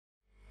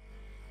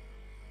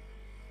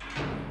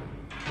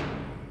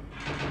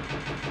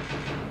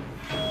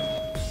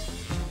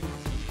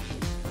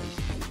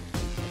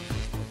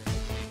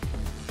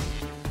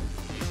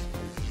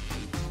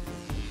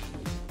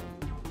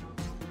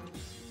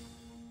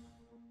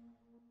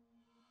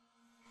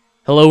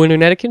Hello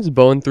Interneticans,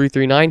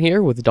 Bowen339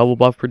 here with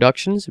DoubleBuff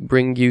Productions,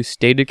 bringing you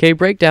State of Decay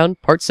Breakdown,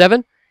 Part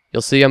 7.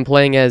 You'll see I'm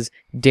playing as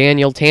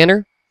Daniel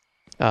Tanner,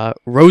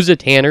 Rosa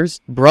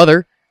Tanner's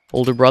brother,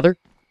 older brother.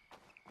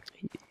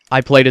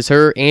 I played as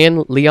her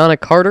and Liana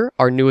Carter,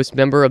 our newest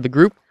member of the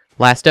group,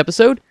 last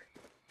episode.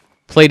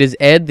 Played as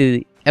Ed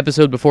the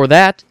episode before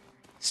that,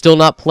 still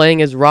not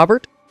playing as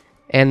Robert.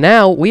 And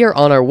now we are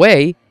on our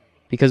way,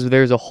 because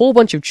there's a whole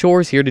bunch of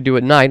chores here to do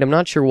at night, I'm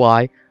not sure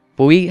why.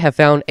 But we have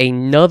found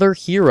another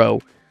hero,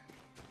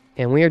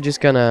 and we are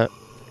just gonna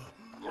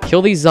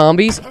kill these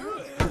zombies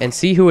and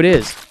see who it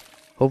is.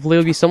 Hopefully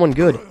it'll be someone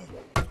good.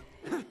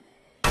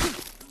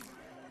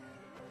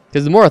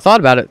 Because the more I thought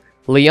about it,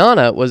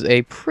 Liana was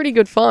a pretty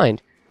good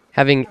find,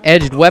 having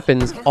edged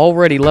weapons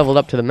already leveled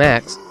up to the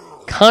max.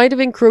 Kind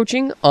of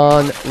encroaching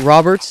on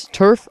Robert's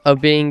turf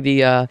of being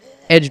the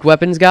edged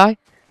weapons guy,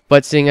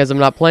 but seeing as I'm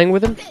not playing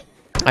with him,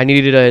 I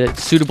needed a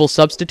suitable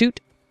substitute.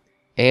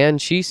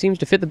 And she seems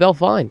to fit the bill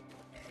fine.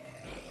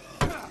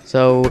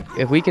 So,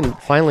 if we can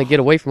finally get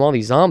away from all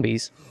these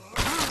zombies.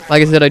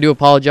 Like I said, I do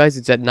apologize.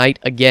 It's at night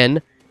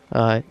again.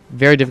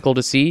 Very difficult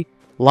to see.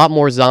 A lot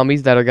more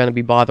zombies that are going to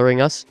be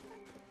bothering us.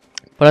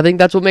 But I think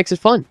that's what makes it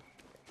fun.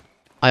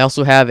 I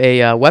also have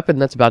a weapon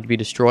that's about to be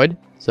destroyed.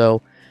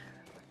 So,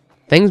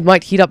 things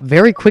might heat up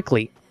very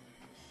quickly.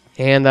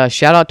 And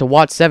shout out to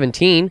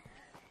Watt17.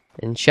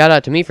 And shout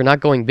out to me for not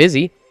going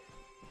busy.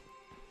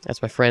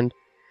 That's my friend.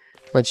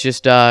 Let's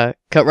just cut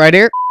right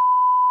here.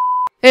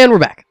 And we're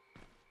back.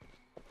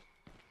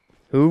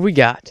 Who we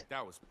got?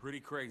 That was pretty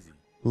crazy.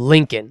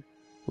 Lincoln.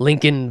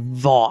 Lincoln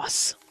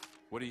Voss.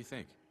 What do you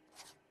think?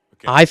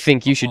 Okay, I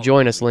think you should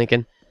join us,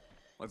 Lincoln.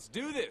 let's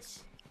do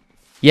this.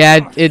 Yeah,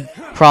 they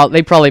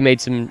probably made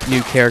some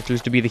new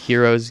characters to be the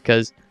heroes,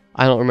 because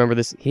I don't remember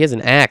this. He has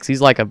an axe.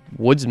 He's like a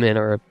woodsman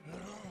or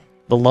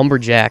the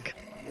lumberjack.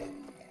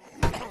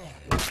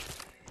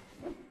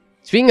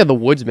 Speaking of the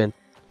woodsman,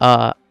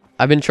 I've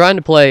been trying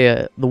to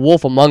play The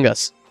Wolf Among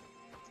Us,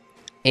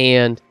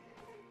 and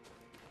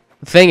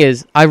the thing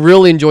is, I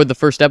really enjoyed the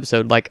first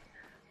episode. Like,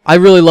 I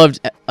really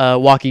loved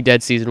Walking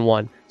Dead Season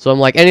 1, so I'm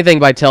like, anything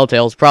by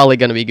Telltale is probably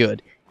going to be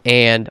good.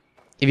 And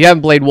if you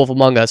haven't played Wolf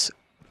Among Us,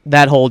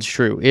 that holds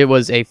true. It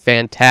was a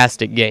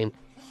fantastic game.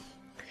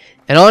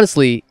 And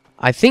honestly,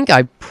 I think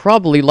I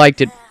probably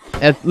liked it,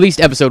 at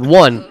least Episode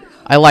 1,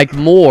 I liked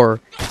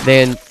more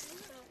than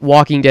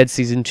Walking Dead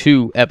Season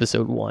 2,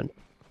 Episode 1.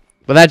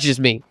 But that's just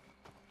me.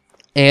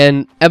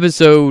 And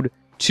Episode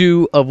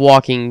 2 of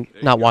Wolf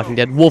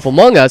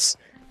Among Us...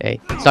 Hey,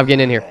 stop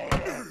getting in here.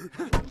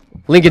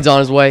 Lincoln's on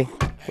his way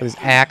with his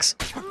axe.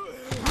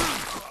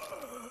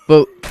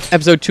 But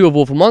Episode 2 of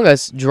Wolf Among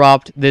Us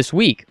dropped this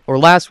week, or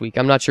last week.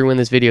 I'm not sure when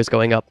this video is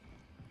going up.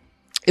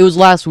 It was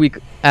last week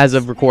as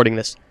of recording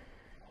this.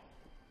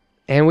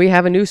 And we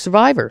have a new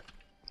survivor.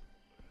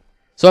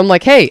 So I'm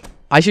like, hey,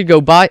 I should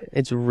go buy...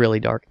 It's really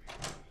dark.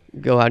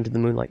 Go out into the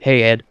moonlight.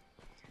 Hey, Ed.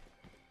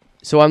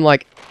 So I'm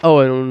like, oh,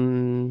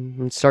 and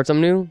let's start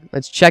something new.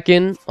 Let's check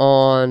in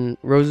on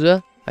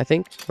Rosa, I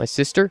think, my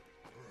sister.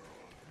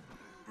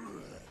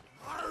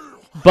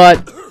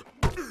 But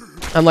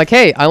I'm like,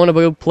 hey, I want to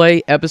go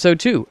play Episode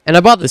 2. And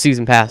I bought the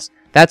Season Pass.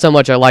 That's how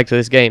much I liked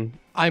this game.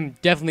 I'm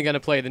definitely going to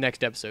play the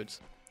next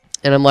episodes.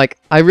 And I'm like,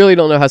 I really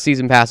don't know how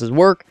Season Passes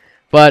work,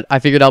 but I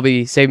figured I'll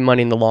be saving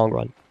money in the long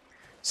run.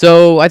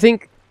 So I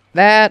think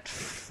that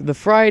the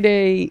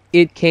Friday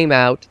it came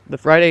out, the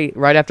Friday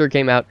right after it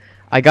came out,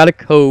 I got a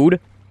code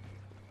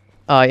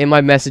in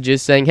my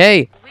messages saying,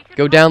 hey,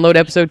 go download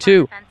Episode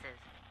 2.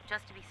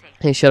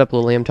 Hey, shut up,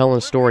 Lily. I'm telling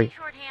a story.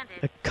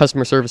 A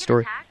customer service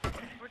story.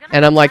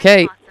 And I'm like,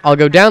 hey, I'll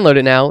go download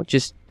it now.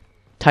 Just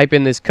type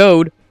in this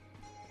code.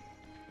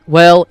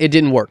 Well, it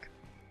didn't work.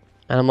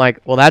 And I'm like,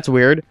 well, that's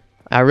weird.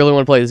 I really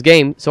want to play this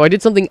game. So I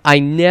did something I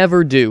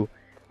never do.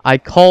 I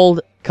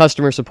called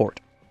customer support.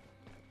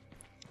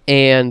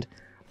 And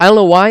I don't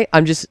know why.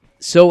 I'm just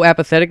so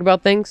apathetic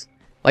about things.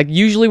 Like,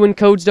 usually when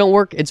codes don't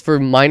work, it's for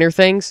minor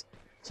things.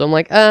 So I'm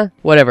like,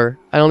 whatever.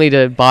 I don't need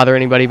to bother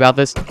anybody about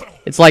this.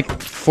 It's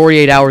like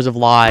 48 hours of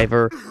live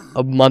or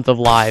a month of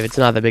live. It's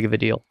not that big of a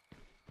deal.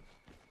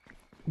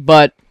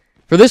 But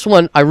for this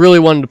one, I really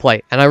wanted to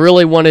play. And I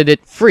really wanted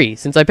it free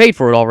since I paid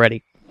for it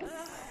already.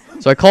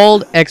 So I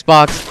called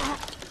Xbox.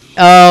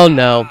 Oh,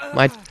 no.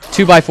 My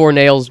 2x4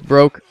 nails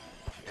broke.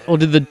 Oh,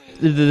 did the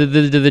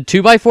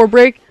 2x4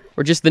 break?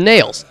 Or just the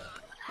nails?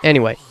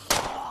 Anyway.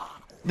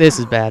 This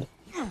is bad.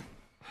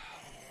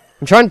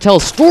 I'm trying to tell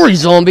a story,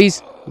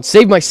 zombies, and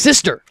save my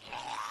sister.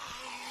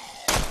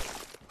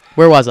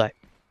 Where was I?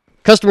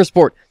 Customer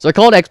support. So I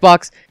called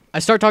Xbox. I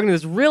start talking to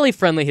this really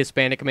friendly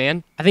Hispanic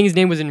man. I think his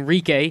name was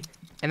Enrique,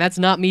 and that's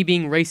not me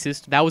being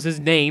racist. That was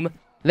his name.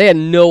 They had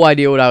no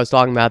idea what I was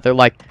talking about. They're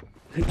like,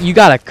 you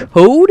got a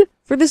code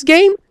for this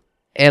game?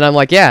 And I'm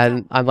like, yeah.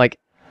 And I'm like,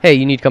 hey,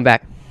 you need to come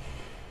back.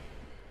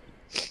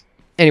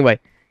 Anyway,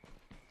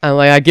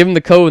 I give them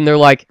the code, and they're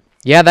like,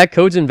 yeah, that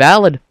code's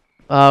invalid.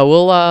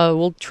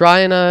 We'll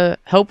try and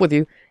help with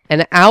you.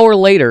 An hour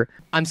later,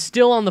 I'm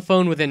still on the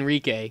phone with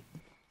Enrique,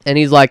 and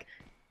he's like,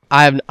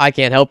 I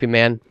can't help you,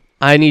 man.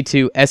 I need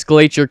to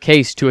escalate your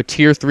case to a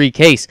tier 3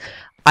 case.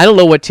 I don't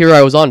know what tier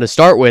I was on to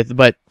start with,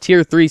 but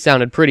tier 3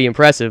 sounded pretty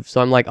impressive.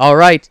 So I'm like,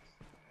 alright,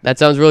 that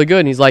sounds really good.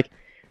 And he's like,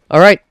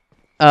 alright,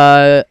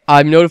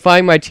 I'm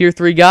notifying my tier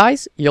 3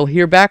 guys. You'll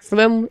hear back from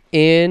them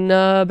in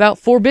about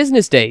 4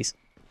 business days.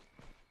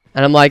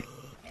 And I'm like,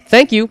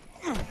 thank you.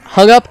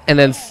 Hung up and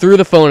then threw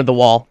the phone at the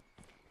wall.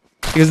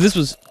 Because this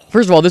was,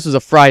 first of all, this was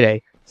a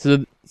Friday.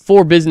 So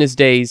 4 business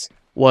days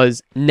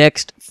was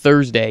next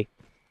Thursday.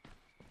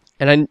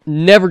 And I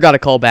never got a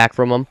call back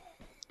from him.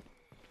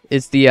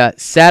 It's the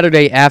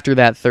Saturday after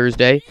that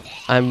Thursday.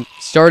 I'm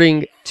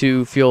starting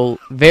to feel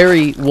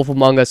very Wolf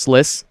Among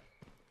Us-less.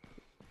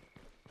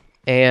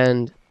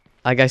 And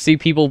like I see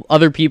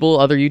other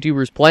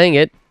YouTubers playing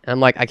it. And I'm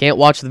like, I can't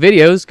watch the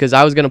videos because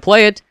I was going to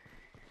play it.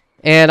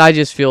 And I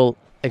just feel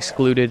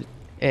excluded.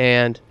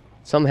 And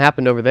something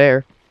happened over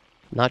there.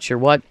 Not sure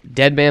what.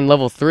 Deadman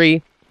level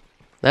 3.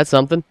 That's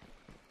something.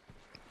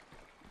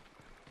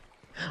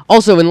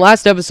 Also, in the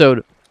last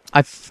episode,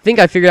 I think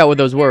I figured out what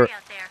those were.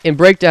 In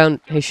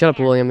Breakdown... Hey, shut up,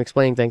 William. I'm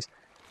explaining things.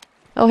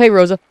 Oh, hey,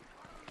 Rosa.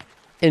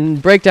 In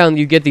Breakdown,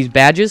 you get these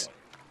badges,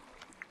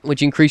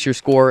 which increase your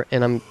score,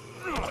 and I'm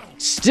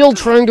still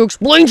trying to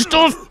explain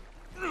stuff!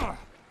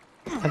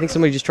 I think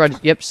somebody just tried to...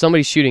 Yep,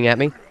 somebody's shooting at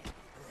me.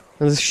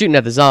 They're shooting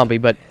at the zombie,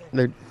 but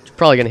they're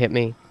probably going to hit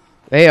me.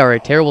 They are a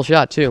terrible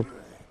shot, too.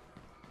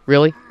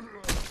 Really?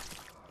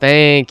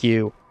 Thank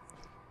you.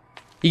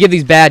 You get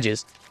these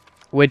badges,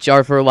 which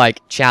are for,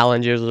 like,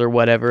 challenges or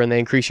whatever, and they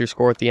increase your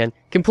score at the end.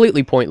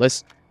 Completely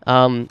pointless.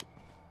 The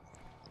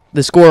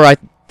score, I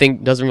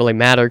think, doesn't really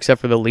matter, except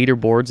for the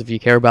leaderboards, if you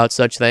care about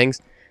such things.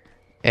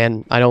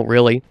 And I don't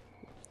really.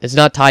 It's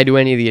not tied to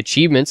any of the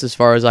achievements, as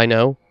far as I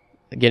know,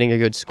 getting a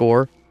good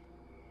score.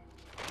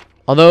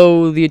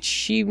 Although, the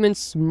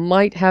achievements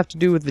might have to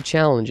do with the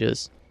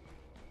challenges.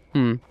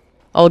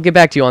 I'll get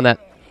back to you on that.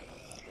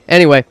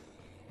 Anyway.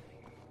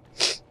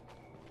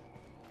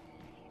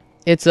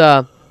 It's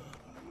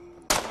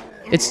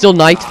still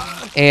night,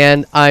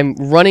 and I'm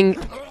running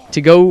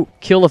to go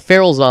kill a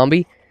feral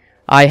zombie.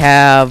 I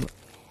have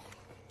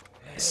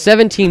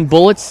 17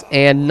 bullets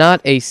and not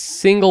a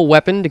single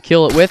weapon to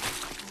kill it with.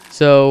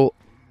 So,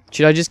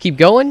 should I just keep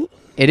going?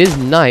 It is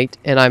night,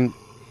 and I'm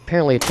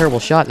apparently a terrible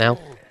shot now.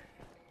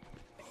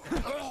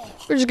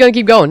 We're just gonna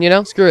keep going, you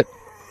know? Screw it.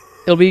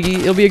 It'll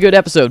be a good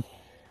episode.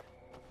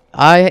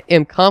 I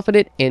am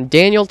confident in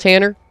Daniel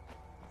Tanner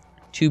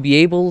to be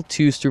able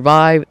to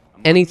survive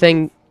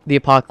anything the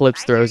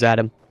apocalypse throws at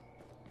him.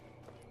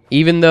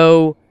 Even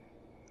though,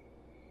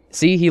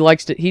 see, he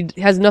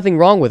has nothing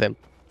wrong with him.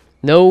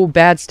 No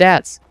bad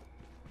stats.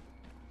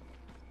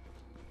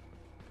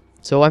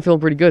 So I'm feeling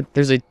pretty good.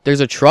 There's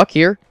a truck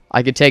here.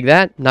 I could take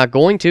that. Not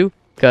going to,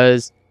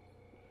 because,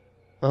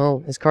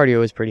 well, his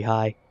cardio is pretty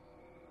high.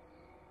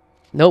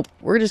 Nope,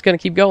 we're just gonna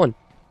keep going.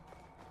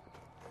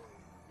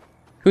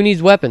 Who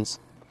needs weapons?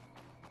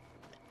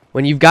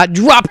 When you've got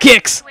drop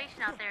kicks!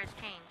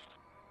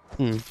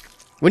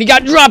 When you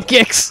got drop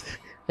kicks!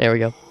 There we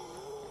go.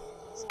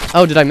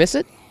 Oh, did I miss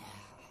it?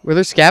 Were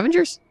there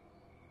scavengers?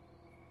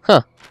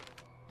 Huh.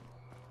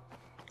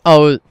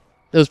 Oh, it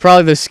was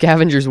probably those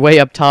scavengers way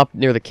up top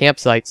near the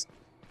campsites.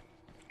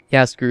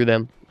 Yeah, screw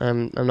them.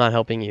 I'm not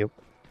helping you.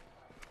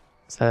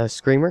 Is that a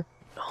screamer?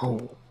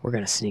 Oh, we're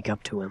gonna sneak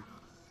up to him.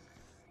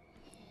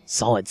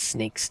 Solid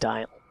Snake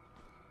style.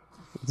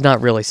 It's not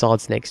really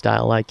Solid Snake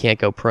style. I can't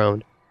go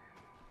prone.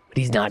 But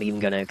he's not even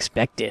gonna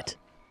expect it.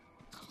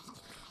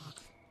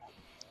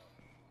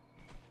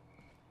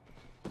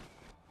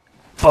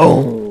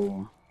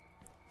 Boom!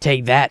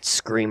 Take that,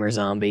 Screamer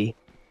Zombie.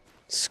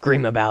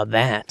 Scream about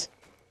that.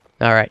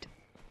 Alright.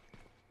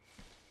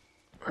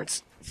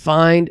 Let's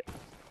find...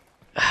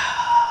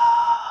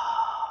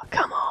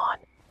 Come on.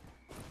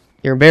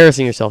 You're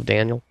embarrassing yourself,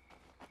 Daniel.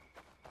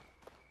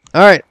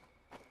 Alright.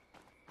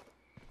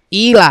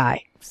 Eli!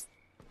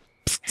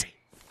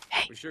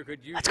 Hey,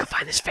 let's go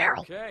find this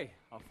feral. Okay,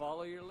 I'll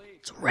follow your lead.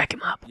 Let's wreck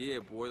him up. Yeah,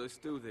 boy, let's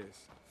do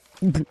this.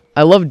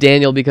 I love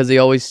Daniel because he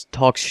always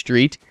talks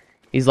street.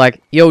 He's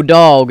like, yo,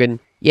 dog, and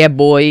yeah,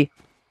 boy.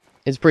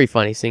 It's pretty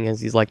funny, seeing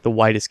as he's like the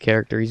whitest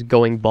character. He's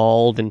going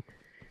bald, and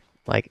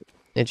like,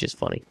 it's just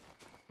funny.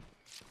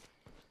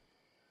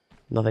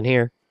 Nothing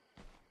here.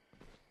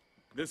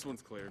 This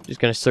one's clear. Just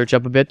gonna search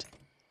up a bit.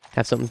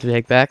 Have something to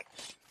take back.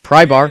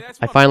 Pry bar. Hey,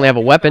 I finally have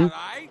a weapon.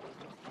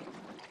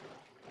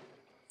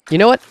 You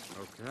know what?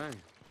 Okay.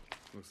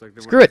 Looks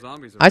like Screw it.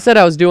 I said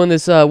I was doing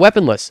this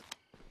weaponless.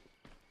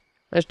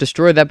 I just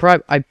destroyed that pry.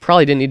 I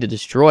probably didn't need to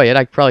destroy it.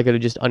 I probably could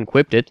have just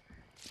unequipped it.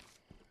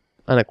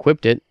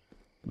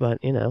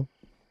 But, you know.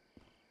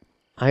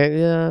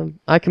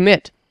 I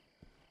commit.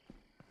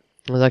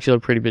 That was actually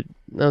that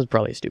was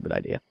probably a stupid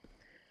idea.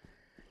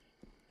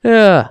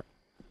 Yeah.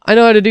 I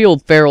know how to deal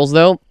with ferals,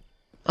 though.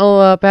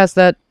 I'll pass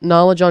that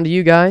knowledge on to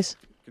you guys.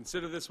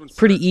 Consider this one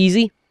Pretty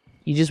easy.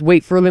 You just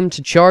wait for them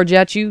to charge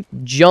at you,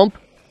 jump.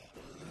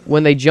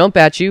 When they jump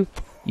at you,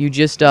 you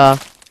just, I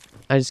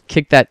just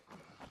kicked that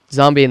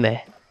zombie in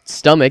the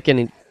stomach and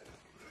he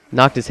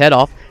knocked his head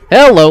off.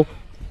 Hello!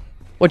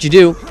 What you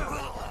do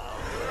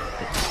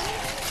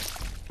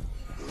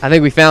I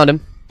think we found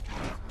him.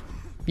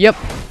 Yep.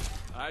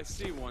 I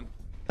see one.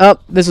 Oh,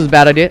 this was a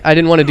bad idea. I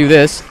didn't want to do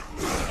this.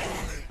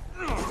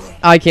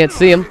 I can't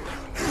see him.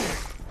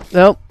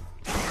 Nope.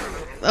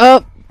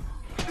 Oh.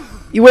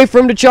 You wait for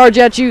him to charge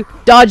at you,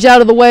 dodge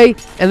out of the way,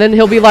 and then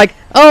he'll be like,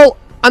 oh,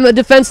 I'm a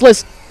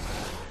defenseless.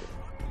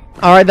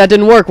 Alright, that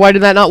didn't work. Why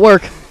did that not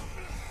work?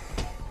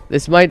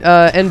 This might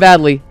end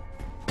badly.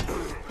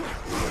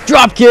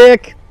 Drop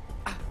kick!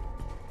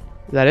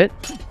 Is that it?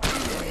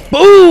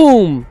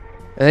 Boom!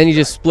 And then you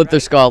just split their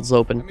skulls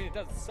open.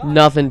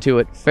 Nothing to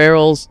it.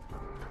 Ferals,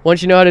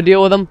 once you know how to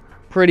deal with them,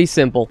 pretty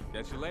simple.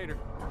 Catch you later.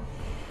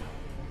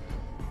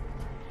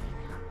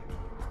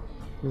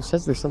 It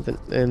says there's something.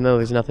 No,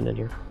 there's nothing in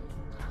here.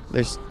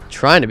 There's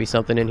trying to be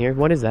something in here.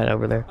 What is that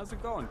over there? How's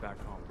it going back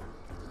home?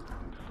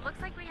 Looks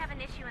like we have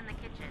an issue in the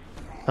kitchen.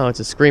 Oh, it's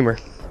a screamer.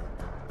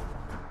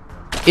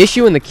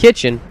 Issue in the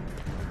kitchen?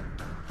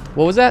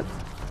 What was that?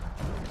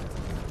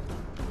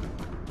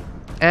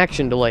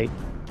 Action delayed.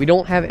 We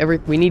don't have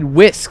we need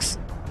whisks,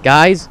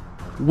 guys.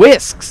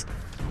 Whisks!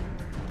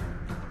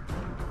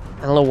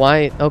 I don't know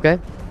why. Okay.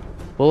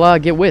 We'll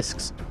get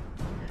whisks.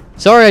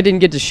 Sorry I didn't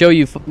get to show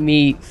you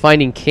me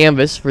finding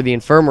canvas for the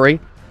infirmary.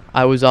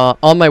 I was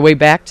on my way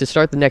back to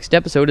start the next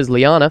episode as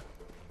Liana.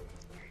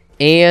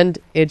 And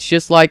it's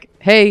just like,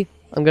 hey,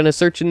 I'm going to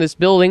search in this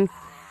building.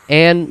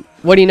 And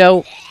what do you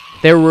know?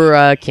 There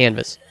were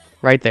canvas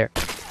right there.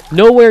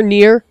 Nowhere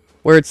near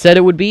where it said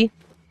it would be.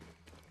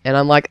 And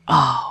I'm like,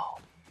 oh.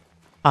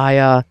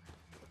 I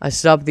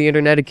stopped the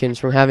Interneticans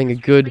from having a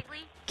good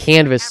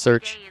canvas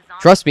search.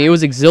 Trust me, it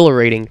was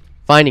exhilarating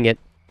finding it.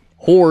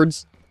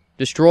 Hordes.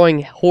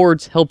 Destroying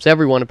hordes helps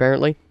everyone,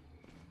 apparently.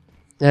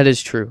 That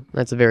is true.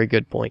 That's a very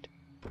good point.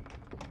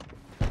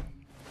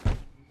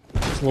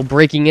 Just a little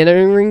breaking and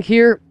entering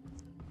here.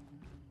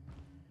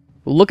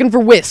 We're looking for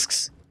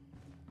whisks.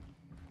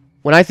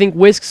 When I think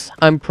whisks,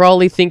 I'm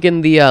probably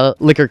thinking the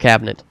liquor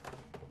cabinet.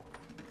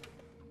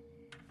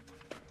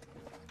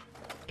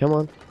 Come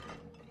on.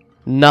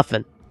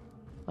 Nothing.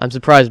 I'm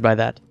surprised by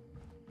that.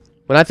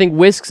 When I think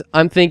whisks,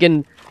 I'm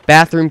thinking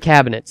bathroom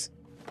cabinets.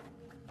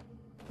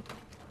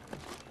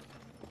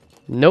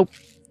 Nope.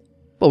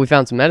 Well, we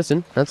found some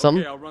medicine. That's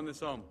something. Okay, I'll run this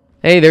home.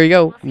 Hey, there you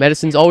go.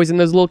 Medicine's always in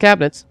those little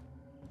cabinets.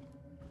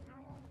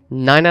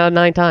 9 out of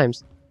 9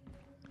 times.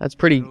 That's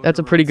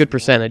a pretty good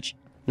percentage.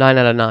 9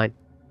 out of 9.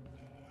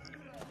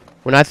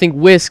 When I think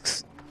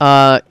whisks,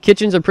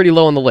 kitchens are pretty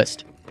low on the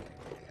list.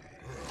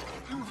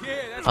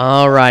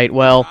 Alright,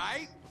 well.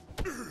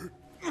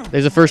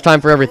 There's a first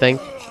time for everything.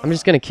 I'm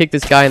just gonna kick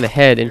this guy in the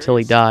head until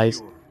he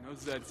dies.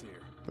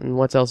 And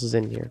what else is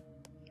in here?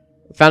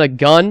 Found a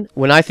gun.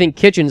 When I think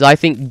kitchens, I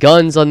think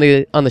guns on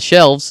the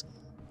shelves.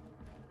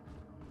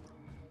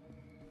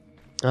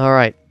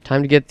 Alright,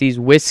 time to get these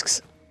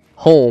whisks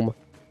home.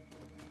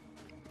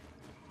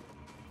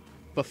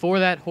 Before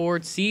that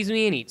horde sees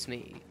me and eats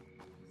me.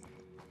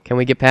 Can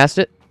we get past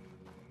it?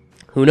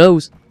 Who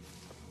knows?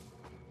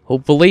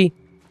 Hopefully.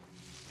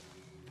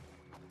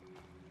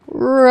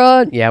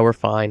 Run! Yeah, we're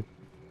fine.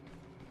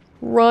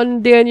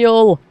 Run,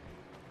 Daniel!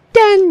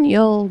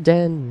 Daniel!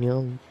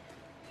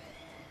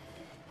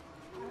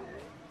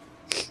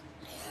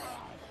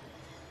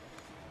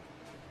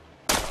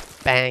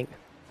 Bang.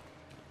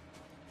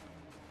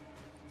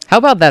 How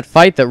about that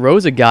fight that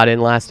Rosa got in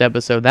last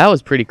episode? That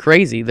was pretty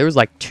crazy. There was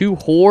like 2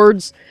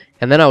 hordes,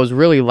 and then I was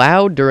really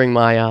loud during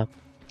my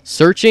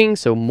searching,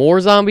 so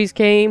more zombies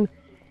came.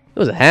 It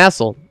was a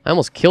hassle. I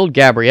almost killed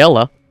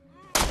Gabriella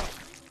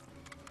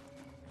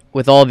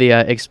with all the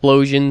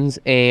explosions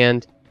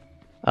and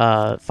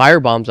fire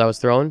bombs I was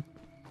throwing.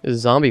 This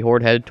zombie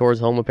horde headed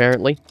towards home,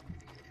 apparently.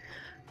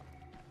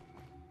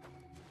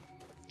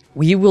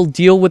 We will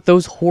deal with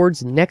those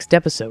hordes next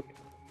episode.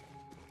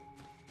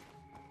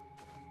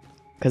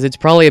 Because it's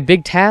probably a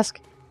big task.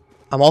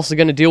 I'm also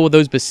going to deal with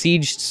those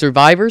besieged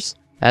survivors.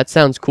 That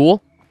sounds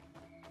cool.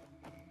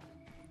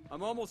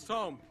 I'm almost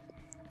home.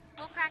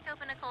 We'll crack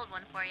open a cold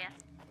one for you.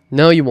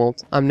 No, you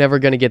won't. I'm never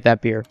going to get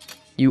that beer.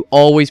 You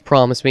always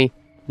promise me.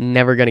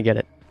 Never going to get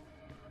it.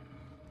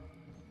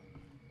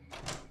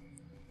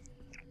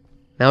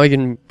 Now we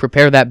can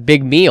prepare that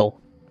big meal.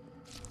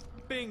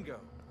 Bingo.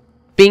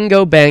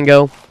 Bingo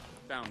bango.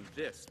 Found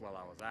this while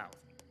I was out.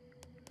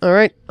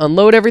 Alright,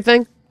 unload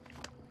everything.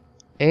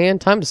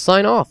 And time to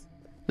sign off.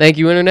 Thank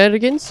you,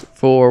 Interneticans,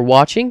 for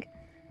watching.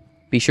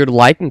 Be sure to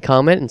like and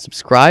comment and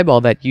subscribe,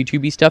 all that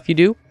YouTube-y stuff you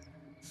do.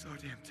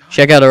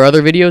 Check out our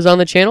other videos on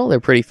the channel.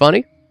 They're pretty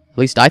funny. At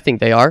least I think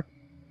they are.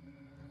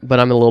 But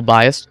I'm a little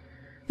biased.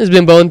 This has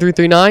been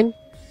Bowen339.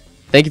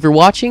 Thank you for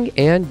watching,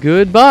 and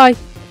goodbye.